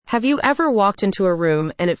Have you ever walked into a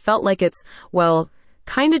room and it felt like it's, well,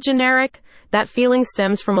 kinda generic? That feeling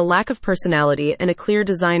stems from a lack of personality and a clear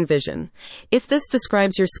design vision. If this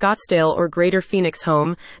describes your Scottsdale or Greater Phoenix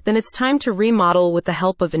home, then it's time to remodel with the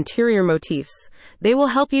help of Interior Motifs. They will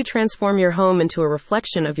help you transform your home into a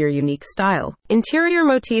reflection of your unique style. Interior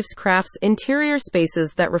Motifs crafts interior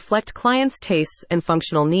spaces that reflect clients' tastes and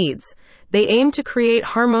functional needs. They aim to create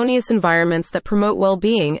harmonious environments that promote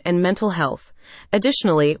well-being and mental health.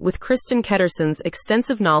 Additionally, with Kristen Ketterson's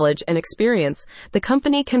extensive knowledge and experience, the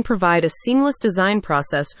company can provide a seamless design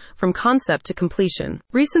process from concept to completion.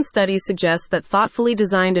 Recent studies suggest that thoughtfully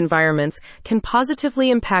designed environments can positively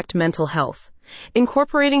impact mental health.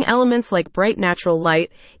 Incorporating elements like bright natural light,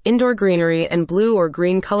 indoor greenery, and blue or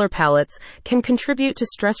green color palettes can contribute to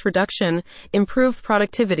stress reduction, improved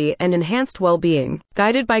productivity, and enhanced well-being.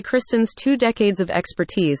 Guided by Kristen's 2 decades of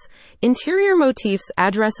expertise, Interior Motifs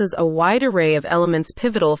addresses a wide array of elements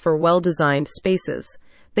pivotal for well-designed spaces.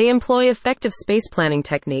 They employ effective space planning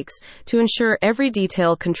techniques to ensure every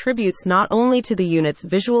detail contributes not only to the unit's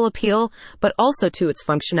visual appeal, but also to its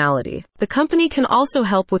functionality. The company can also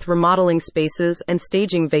help with remodeling spaces and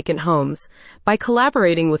staging vacant homes. By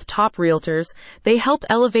collaborating with top realtors, they help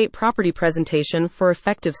elevate property presentation for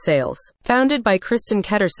effective sales. Founded by Kristen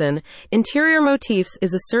Ketterson, Interior Motifs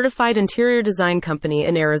is a certified interior design company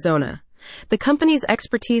in Arizona. The company's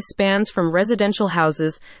expertise spans from residential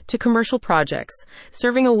houses to commercial projects,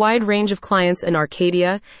 serving a wide range of clients in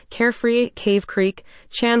Arcadia, Carefree, Cave Creek,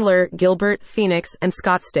 Chandler, Gilbert, Phoenix, and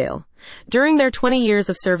Scottsdale. During their 20 years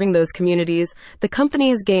of serving those communities, the company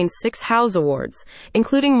has gained 6 House Awards,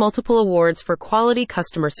 including multiple awards for quality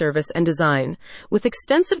customer service and design. With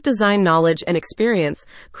extensive design knowledge and experience,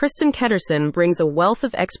 Kristen Ketterson brings a wealth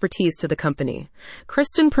of expertise to the company.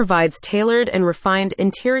 Kristen provides tailored and refined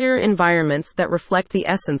interior environments that reflect the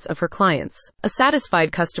essence of her clients. A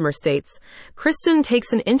satisfied customer states, Kristen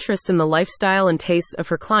takes an interest in the lifestyle and tastes of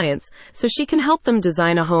her clients, so she can help them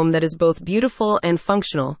design a home that is both beautiful and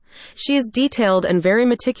functional. She is detailed and very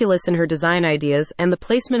meticulous in her design ideas and the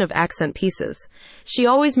placement of accent pieces. She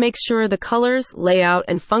always makes sure the colors, layout,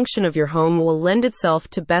 and function of your home will lend itself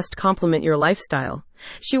to best complement your lifestyle.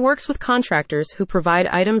 She works with contractors who provide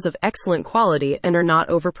items of excellent quality and are not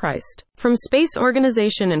overpriced. From space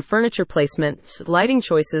organization and furniture placement, lighting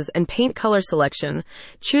choices, and paint color selection,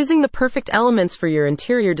 choosing the perfect elements for your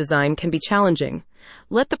interior design can be challenging.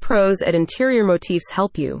 Let the pros at Interior Motifs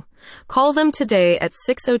help you. Call them today at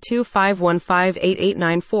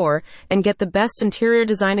 602-515-8894 and get the best interior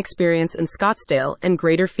design experience in Scottsdale and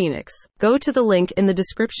Greater Phoenix. Go to the link in the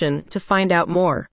description to find out more.